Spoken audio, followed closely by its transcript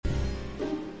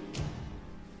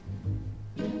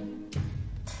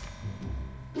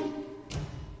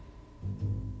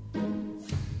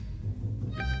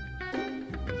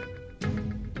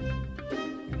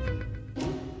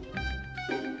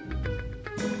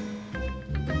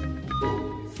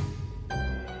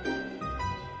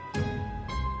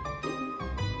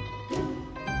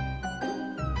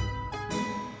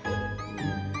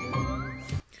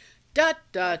Da,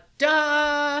 da,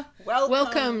 da.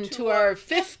 Welcome to our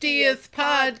 50th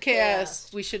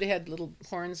podcast. We should have had little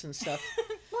horns and stuff.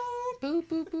 Boop,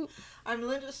 boop, boop. I'm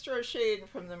Linda Strachade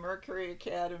from the Mercury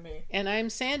Academy. And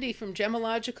I'm Sandy from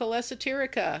Gemological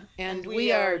Esoterica. And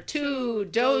we are two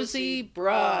dozy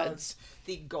broads.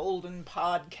 The golden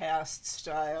podcast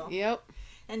style. Yep.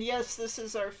 And yes, this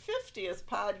is our 50th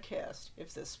podcast.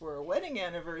 If this were a wedding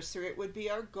anniversary, it would be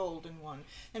our golden one.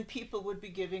 And people would be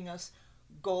giving us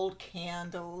gold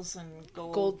candles and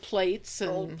gold plates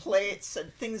and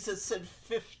things that said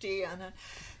 50 on it.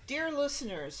 Dear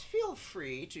listeners, feel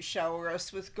free to shower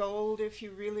us with gold if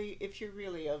you're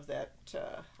really of that.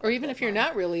 Or even if you're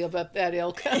not really of that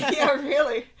ilk. Yeah,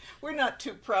 really. We're not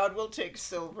too proud. We'll take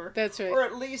silver. That's right. Or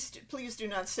at least, please do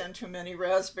not send too many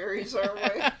raspberries our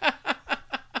way.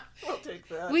 We'll take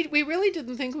that. We really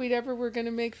didn't think we'd ever were going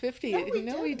to make 50.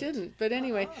 No, we didn't. But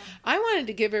anyway, I wanted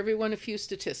to give everyone a few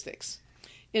statistics.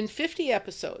 In 50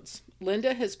 episodes,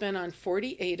 Linda has been on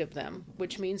 48 of them,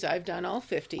 which means I've done all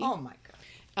 50. Oh, my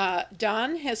God.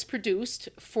 Don has produced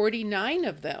 49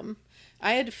 of them.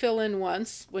 I had to fill in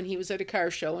once when he was at a car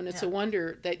show, and it's a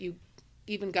wonder that you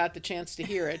even got the chance to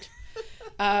hear it.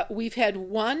 We've had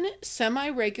one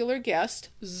semi-regular guest,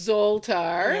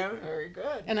 Zoltar. Yeah, very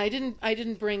good. And I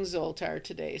didn't bring Zoltar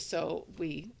today, so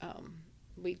we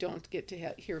don't get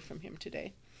to hear from him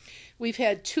today. We've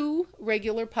had two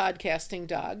regular podcasting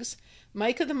dogs,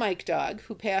 Micah the Mike Dog,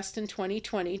 who passed in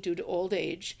 2020 due to old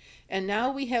age, and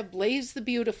now we have Blaze the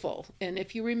Beautiful. And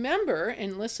if you remember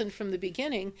and listened from the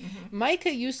beginning,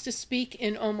 Micah used to speak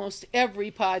in almost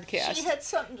every podcast. She had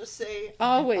something to say.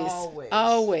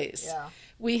 Always. Yeah.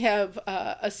 We have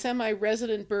a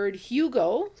semi-resident bird,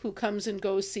 Hugo, who comes and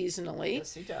goes seasonally.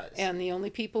 Yes, he does. And the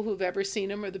only people who've ever seen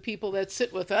him are the people that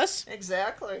sit with us.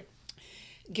 Exactly.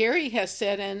 Gary has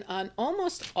sat in on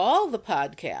almost all the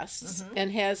podcasts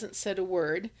and hasn't said a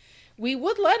word. We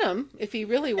would let him if he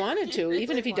really wanted to.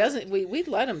 Even if he doesn't, we'd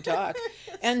let him talk.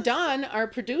 And Don, our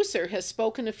producer, has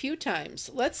spoken a few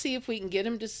times. Let's see if we can get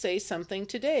him to say something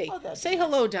today. Say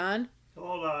hello, Don.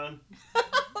 Hold on.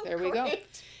 There we go.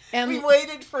 And we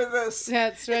waited for this.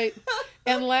 That's right.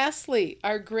 And lastly,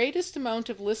 our greatest amount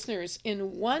of listeners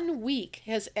in 1 week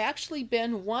has actually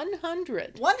been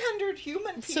 100. 100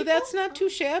 human people? So that's not too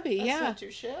shabby, That's not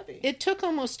too shabby. It took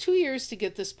almost 2 years to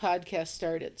get this podcast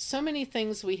started. So many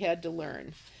things we had to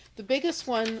learn. The biggest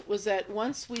one was that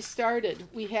once we started,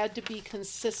 we had to be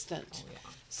consistent. Oh,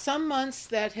 yeah. Some months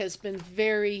that has been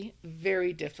very,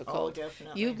 very difficult. Oh,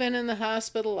 definitely. You've been in the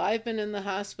hospital. I've been in the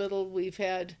hospital. We've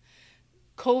had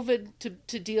COVID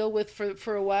to deal with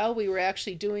for a while. We were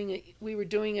actually doing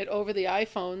it over the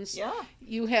iPhones. Yeah.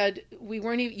 You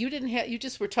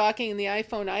just were talking in the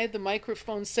iPhone. I had the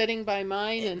microphone sitting by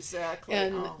mine. Exactly.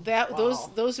 And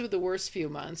those were the worst few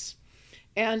months.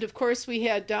 And of course we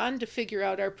had Don to figure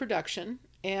out our production,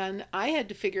 and I had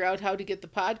to figure out how to get the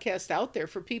podcast out there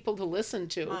for people to listen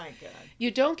to. My God. You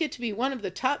don't get to be one of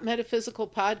the top metaphysical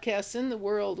podcasts in the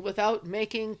world without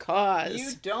making cause.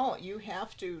 You don't. You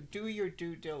have to do your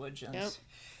due diligence. Yep.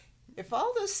 If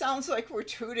all this sounds like we're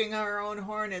tooting our own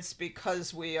horn, it's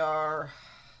because we are.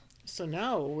 So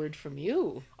now a word from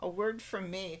you. A word from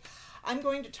me. I'm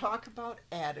going to talk about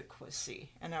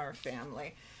adequacy in our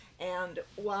family and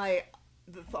why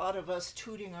the thought of us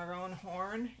tooting our own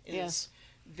horn is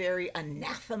very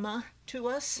anathema to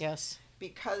us. Yes.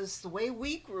 Because the way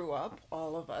we grew up,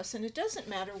 all of us, and it doesn't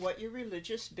matter what your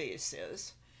religious base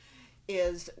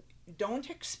is don't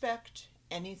expect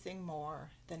anything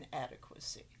more than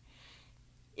adequacy.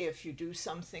 If you do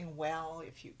something well,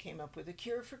 if you came up with a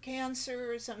cure for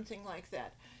cancer or something like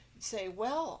that, say,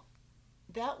 well,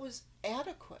 that was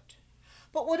adequate.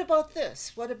 But what about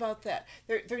this? What about that?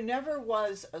 There never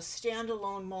was a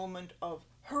standalone moment of,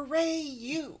 hooray,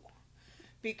 you,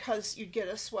 because you'd get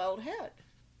a swelled head.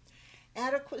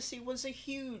 Adequacy was a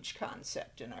huge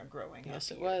concept in our growing up.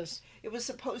 Yes, it was. It was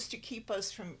supposed to keep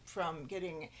us from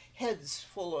getting heads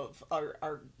full of our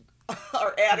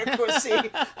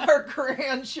adequacy, our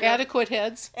grandeur. Adequate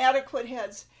heads. Adequate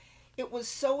heads. It was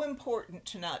so important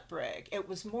to not brag. It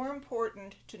was more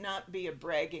important to not be a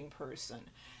bragging person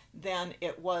than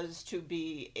it was to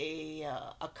be a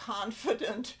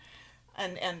confident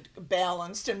and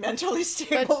balanced and mentally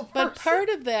stable person. But part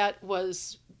of that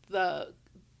was the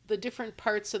different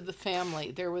parts of the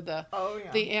family. There were the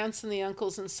aunts and the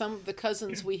uncles and some of the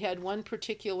cousins. We had one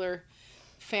particular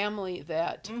family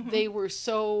that they were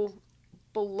so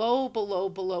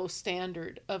below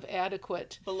standard of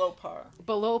adequate.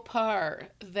 Below par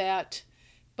that,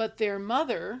 but their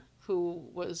mother, who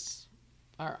was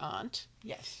our aunt,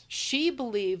 yes, she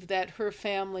believed that her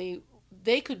family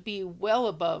they could be well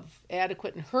above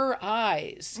adequate in her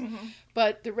eyes. Mm-hmm.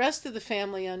 But the rest of the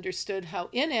family understood how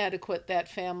inadequate that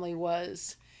family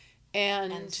was.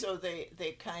 And so they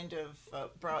kind of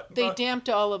they damped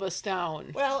all of us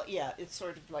down. Well, yeah, it's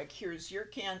sort of like, here's your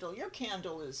candle. Your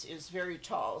candle is very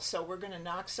tall, so we're going to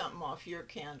knock something off your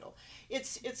candle.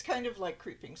 It's kind of like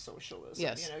creeping socialism.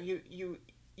 Yes. You know,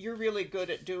 you're really good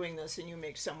at doing this, and you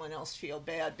make someone else feel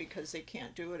bad because they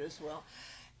can't do it as well.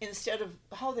 Instead of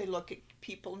how they look at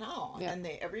people now, Yeah. and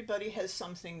everybody has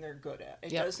something they're good at.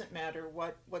 It Yep. doesn't matter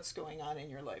what's going on in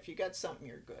your life. You got something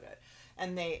you're good at,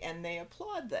 and they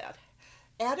applaud that.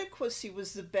 Adequacy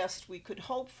was the best we could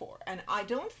hope for, and I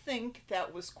don't think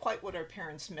that was quite what our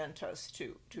parents meant us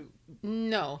to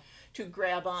No.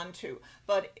 grab onto.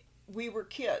 But we were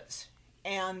kids,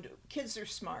 and kids are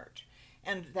smart,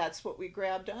 and that's what we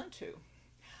grabbed onto.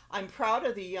 I'm proud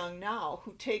of the young now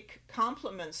who take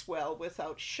compliments well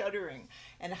without shuddering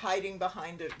and hiding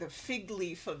behind the fig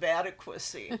leaf of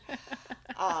adequacy.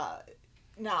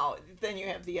 Now, then you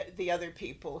have the other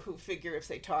people who figure if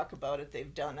they talk about it,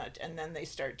 they've done it, and then they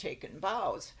start taking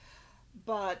bows.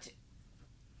 But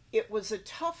it was a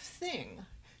tough thing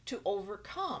to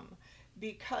overcome,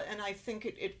 and I think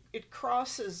it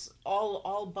crosses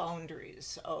all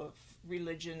boundaries of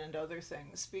religion and other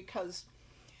things, because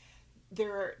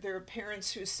there are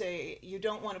parents who say, you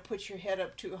don't want to put your head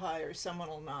up too high or someone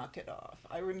will knock it off.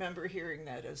 I remember hearing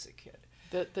that as a kid.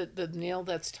 The nail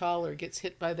that's taller gets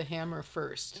hit by the hammer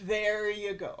first. There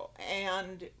you go.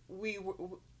 And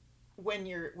when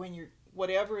you're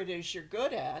whatever it is you're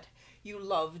good at, you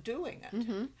love doing it.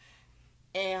 Mm-hmm.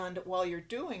 And while you're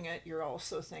doing it, you're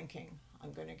also thinking,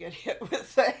 I'm going to get hit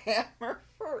with the hammer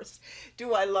first.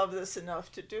 Do I love this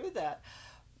enough to do that?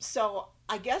 So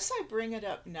I guess I bring it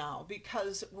up now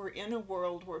because we're in a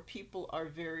world where people are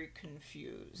very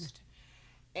confused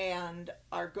and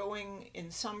are going,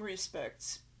 in some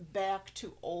respects, back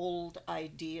to old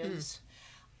ideas.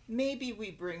 Maybe we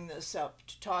bring this up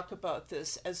to talk about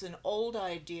this as an old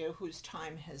idea whose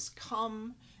time has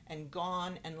come and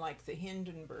gone, and like the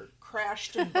Hindenburg,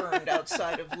 crashed and burned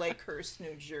outside of Lakehurst,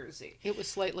 New Jersey. It was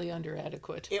slightly under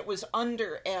adequate. It was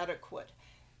under adequate.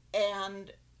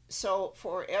 And so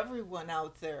for everyone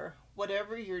out there,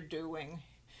 whatever you're doing,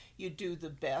 you do the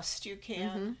best you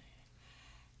can.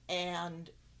 And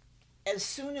as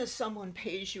soon as someone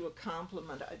pays you a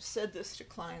compliment, I've said this to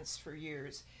clients for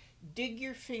years, dig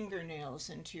your fingernails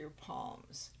into your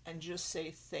palms and just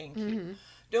say thank you.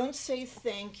 Don't say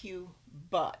thank you,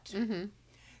 but.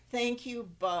 Thank you,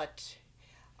 but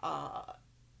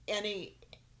any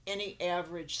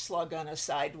average slug on a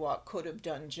sidewalk could have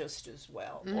done just as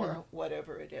well, or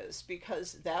whatever it is,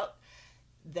 because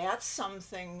that's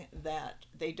something that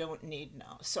they don't need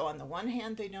now. So on the one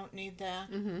hand, they don't need that.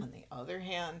 On the other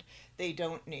hand, they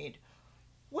don't need,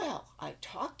 well, I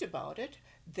talked about it,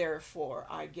 therefore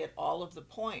I get all of the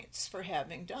points for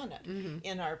having done it.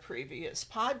 In our previous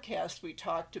podcast, we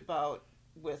talked about,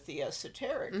 with the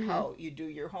esoteric, how you do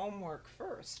your homework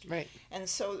first. Right. And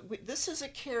so this is a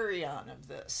carry-on of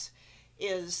this,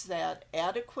 is that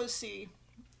adequacy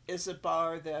is a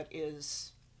bar that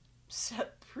is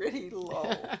set pretty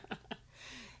low.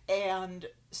 And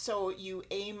so you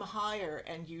aim higher,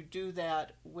 and you do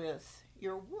that with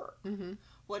your work,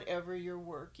 whatever your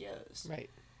work is. Right.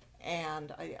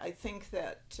 And I think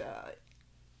that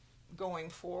going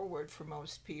forward for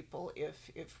most people,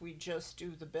 if we just do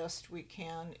the best we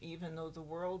can, even though the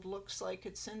world looks like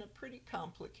it's in a pretty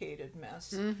complicated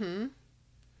mess,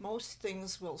 most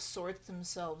things will sort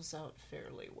themselves out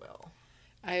fairly well.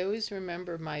 I always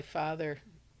remember my father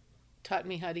taught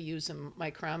me how to use a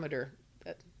micrometer.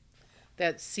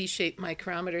 That C-shaped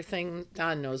micrometer thing,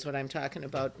 Don knows what I'm talking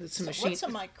about. It's a machine. What's a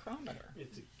micrometer?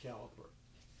 It's a caliper.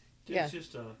 Yeah.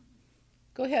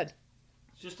 Go ahead.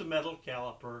 It's just a metal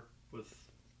caliper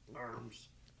with arms.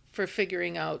 For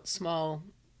figuring out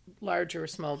large or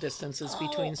small distances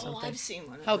between something. I've seen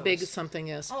one of how those. big something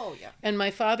is. Oh, yeah. And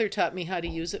my father taught me how to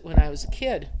use it when I was a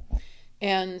kid.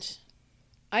 And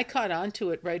I caught on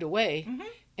to it right away.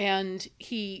 And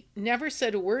he never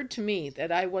said a word to me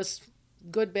that I was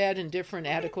good, bad, indifferent,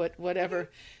 adequate, whatever.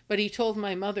 But he told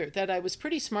my mother that I was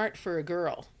pretty smart for a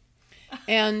girl.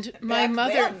 And my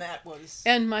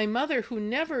my mother, who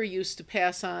never used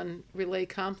to relay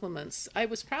compliments, I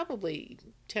was probably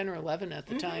 10 or 11 at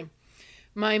the time.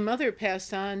 My mother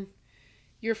passed on,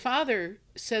 your father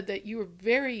said that you were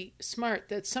very smart,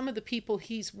 that some of the people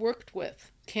he's worked with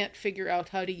can't figure out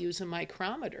how to use a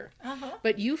micrometer.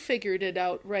 But you figured it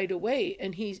out right away,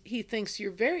 and he thinks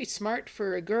you're very smart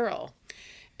for a girl.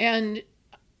 And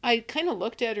I kind of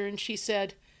looked at her, and she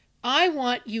said, I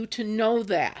want you to know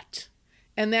that.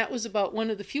 And that was about one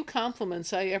of the few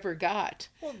compliments I ever got.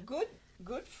 Well,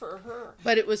 good for her.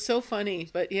 But it was so funny.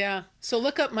 But yeah. So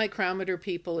look up micrometer,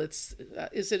 people. It's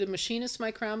is it a machinist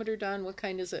micrometer, Don? What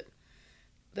kind is it?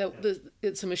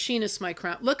 It's a machinist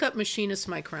micrometer. Look up machinist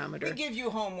micrometer. We give you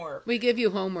homework. We give you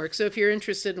homework. So if you're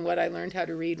interested in what I learned how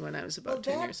to read when I was about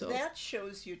 10 years old. That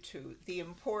shows you, too, the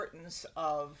importance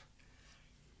of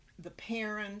the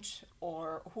parent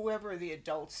or whoever the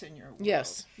adults in your world.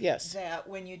 Yes. That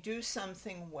when you do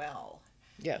something well,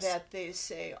 yes, that they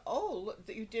say, oh, look,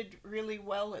 you did really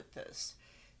well at this.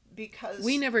 Because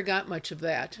we never got much of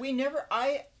that.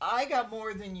 I got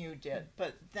more than you did,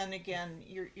 but then again,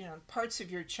 parts of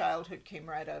your childhood came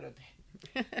right out of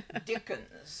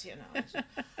Dickens,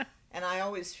 and I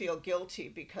always feel guilty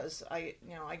because I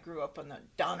grew up on the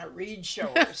Donna Reed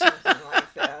show or something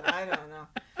like that. I don't know.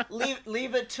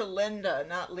 Leave it to Linda,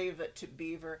 not leave it to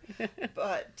Beaver.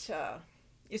 But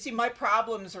you see, my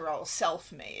problems are all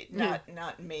self-made,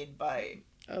 not made by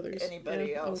others,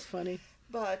 anybody else. Oh, funny.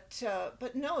 But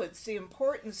no, it's the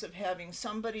importance of having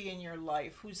somebody in your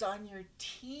life who's on your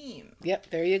team. Yep,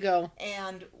 there you go.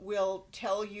 And will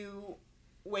tell you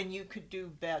when you could do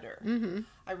better. Mm-hmm.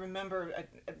 I remember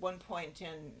at one point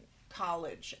in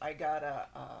college, I got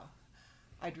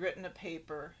I'd written a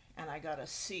paper and I got a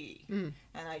C. And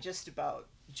I just about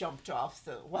jumped off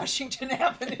the Washington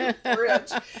Avenue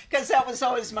Bridge because that was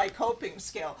always my coping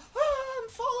skill. I'm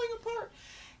falling apart.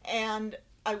 And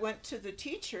I went to the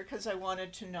teacher because I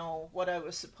wanted to know what I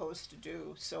was supposed to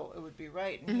do so it would be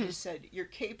right. And he said, you're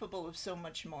capable of so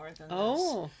much more than this.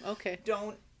 Oh, okay.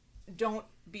 Don't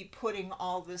be putting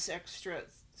all this extra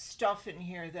stuff in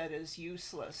here that is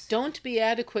useless. Don't be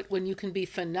adequate when you can be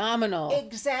phenomenal.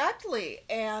 Exactly.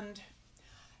 And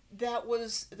that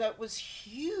was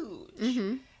huge.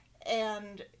 Mm-hmm.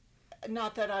 And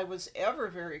not that I was ever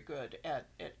very good at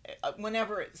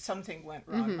whenever something went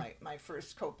wrong, my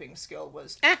first coping skill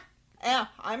was,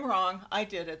 I'm wrong. I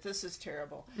did it. This is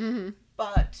terrible. Mm-hmm.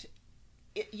 But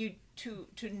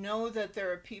to know that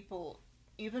there are people,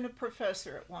 even a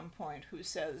professor at one point, who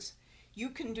says, you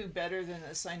can do better than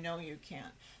this. I know you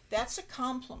can. That's a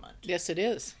compliment. Yes, it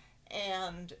is.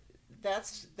 And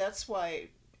that's why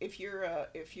if you're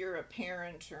a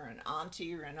parent or an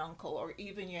auntie or an uncle, or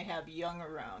even you have young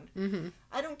around,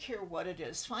 I don't care what it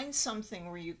is. Find something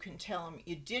where you can tell them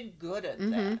you did good at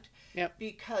that, Yep.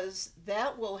 because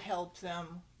that will help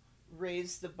them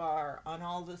raise the bar on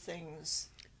all the things.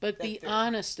 But be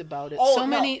honest about it. Oh,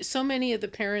 so many of the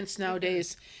parents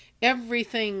nowadays,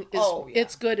 everything is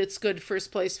it's good,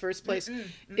 first place.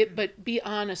 But be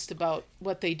honest about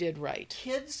what they did right.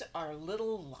 Kids are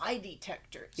little lie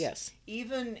detectors. Yes.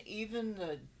 Even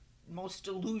the most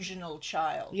delusional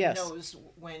child knows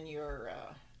when you're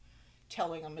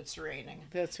telling them it's raining.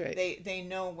 That's right. They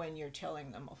know when you're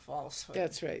telling them a falsehood.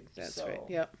 That's right. Right.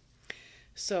 Yep.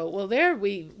 So, well, there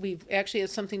we actually have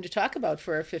something to talk about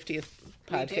for our 50th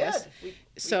podcast. We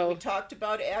did. We talked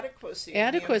about adequacy.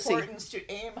 And the importance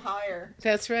to aim higher.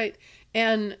 That's right.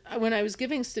 And when I was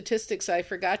giving statistics, I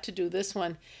forgot to do this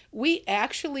one. We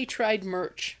actually tried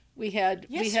merch. We had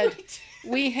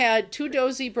 2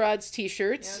 Dozy Broads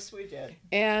t-shirts. Yes, we did.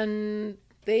 And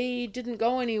they didn't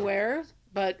go anywhere,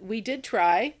 but we did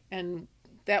try, and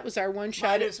that was our one shot.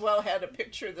 Might as well had a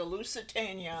picture of the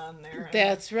Lusitania on there.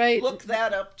 That's right. Look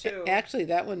that up too. Actually,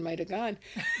 that one might have gone,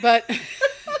 but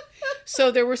so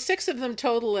there were 6 of them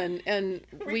total, and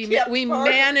we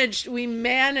managed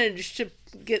to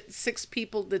get 6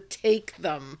 people to take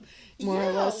them. More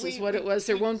or less is what it was.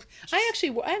 I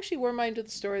actually wore mine to the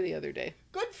store the other day.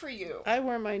 Good for you. I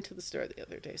wore mine to the store the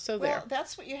other day. So well,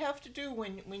 that's what you have to do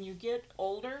when you get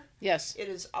older. Yes. It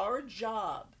is our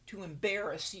job to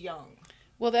embarrass young.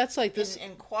 Well, that's like this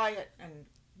in quiet and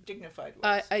dignified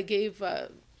ways. I gave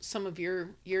some of your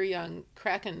young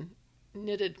Kraken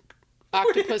knitted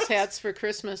octopus hats for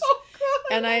Christmas. Oh,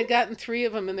 God. And I had gotten 3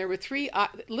 of them, and there were 3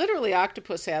 literally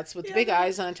octopus hats with big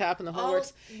eyes on top and the whole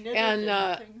works.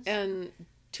 And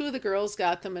 2 of the girls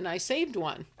got them, and I saved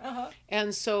one. Uh-huh.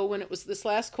 And so when it was this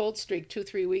last cold streak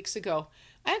 2-3 weeks ago,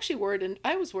 I actually wore it, and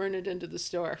I was wearing it into the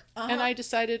store. Uh-huh. And I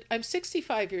decided, I'm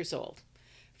 65 years old.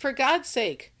 For God's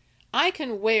sake, I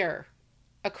can wear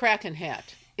a Kraken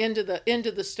hat into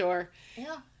the store.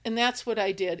 Yeah. And that's what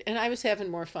I did. And I was having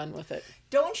more fun with it.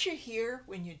 Don't you hear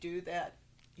when you do that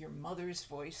your mother's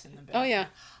voice in the background? Oh,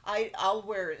 yeah. I'll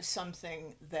wear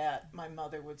something that my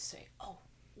mother would say, oh,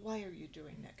 why are you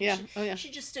doing that? Yeah.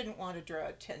 She just didn't want to draw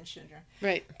attention.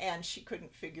 Right. And she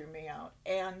couldn't figure me out.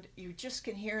 And you just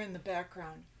can hear in the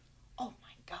background, oh,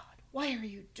 my God, why are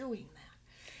you doing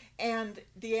that? And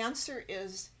the answer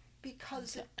is,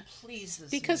 because it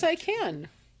pleases me. Because I can.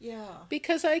 Yeah.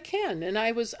 because I can, and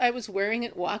I was wearing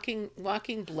it walking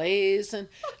Blaze, and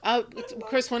of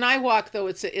course when I walk though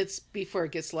it's before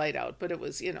it gets light out, but it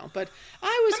was but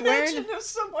I was Imagine wearing if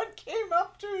someone came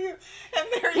up to you and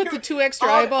there with you the 2 extra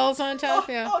out- eyeballs on top,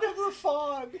 yeah. Out of the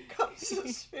fog comes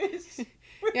his face.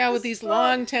 Yeah, with the these sun.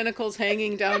 long tentacles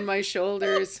hanging down my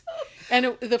shoulders.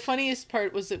 And the funniest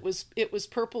part was it was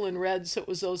purple and red, so it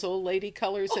was those old lady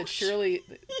colors that Shirley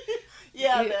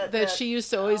Yeah, that she used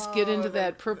to always get into the-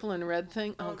 that purple and red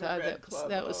thing. Oh the God, Red Club.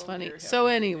 that was Oh, funny. dear So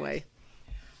heavens. anyway,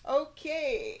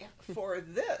 Okay, for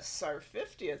this, our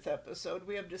 50th episode,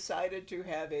 we have decided to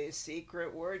have a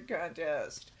secret word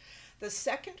contest. The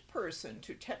second person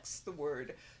to text the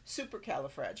word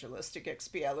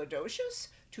supercalifragilisticexpialidocious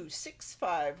to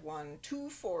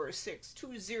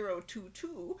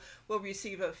 651-246-2022 will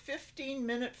receive a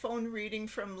 15-minute phone reading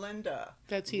from Linda.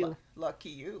 that's you. Lucky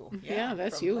you. Yeah,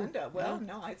 that's from you. Linda. Well, Yeah.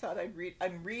 no, I thought I'd read.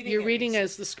 I'm reading. You're it reading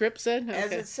as the script said. as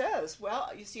Okay. it says.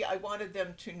 Well, you see, I wanted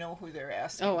them to know who they're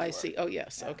asking Oh, I for. see. Oh,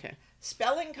 yes. Yeah. Okay.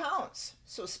 Spelling counts,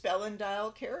 so spell and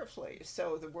dial carefully.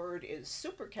 So the word is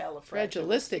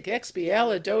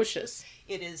Fragilisticexpialidocious.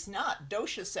 It is not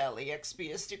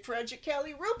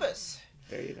Dociasalixpiasticfragicalirubus.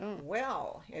 There you go.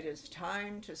 Well, it is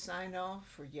time to sign off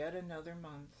for yet another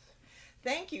month.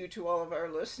 Thank you to all of our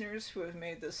listeners who have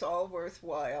made this all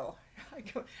worthwhile.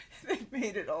 They've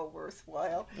made it all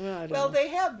worthwhile. Well, I don't Well, know. they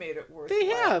have made it worthwhile. They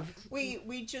have.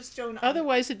 We just don't.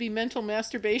 Otherwise, it'd be mental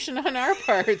masturbation on our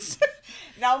parts.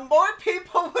 Now more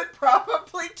people would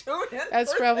probably tune in.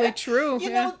 That's for probably that. true. You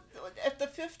Yeah. know, at the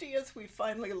 50th, we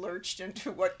finally lurched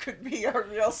into what could be our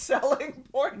real selling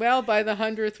point. Well, by the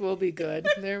 100th, we'll be good.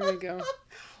 There we go.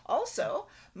 Also,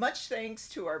 much thanks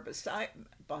to our beside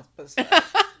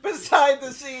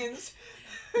the scenes,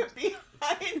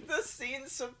 behind the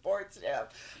scenes support staff,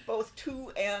 both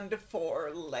 2- and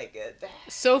 4-legged.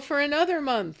 So for another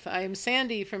month, I'm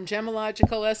Sandy from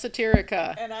Gemological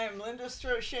Esoterica. And I am Linda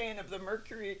Stroshane of the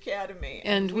Mercury Academy.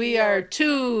 And we are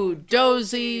two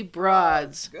dozy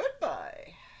broads.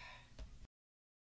 Goodbye.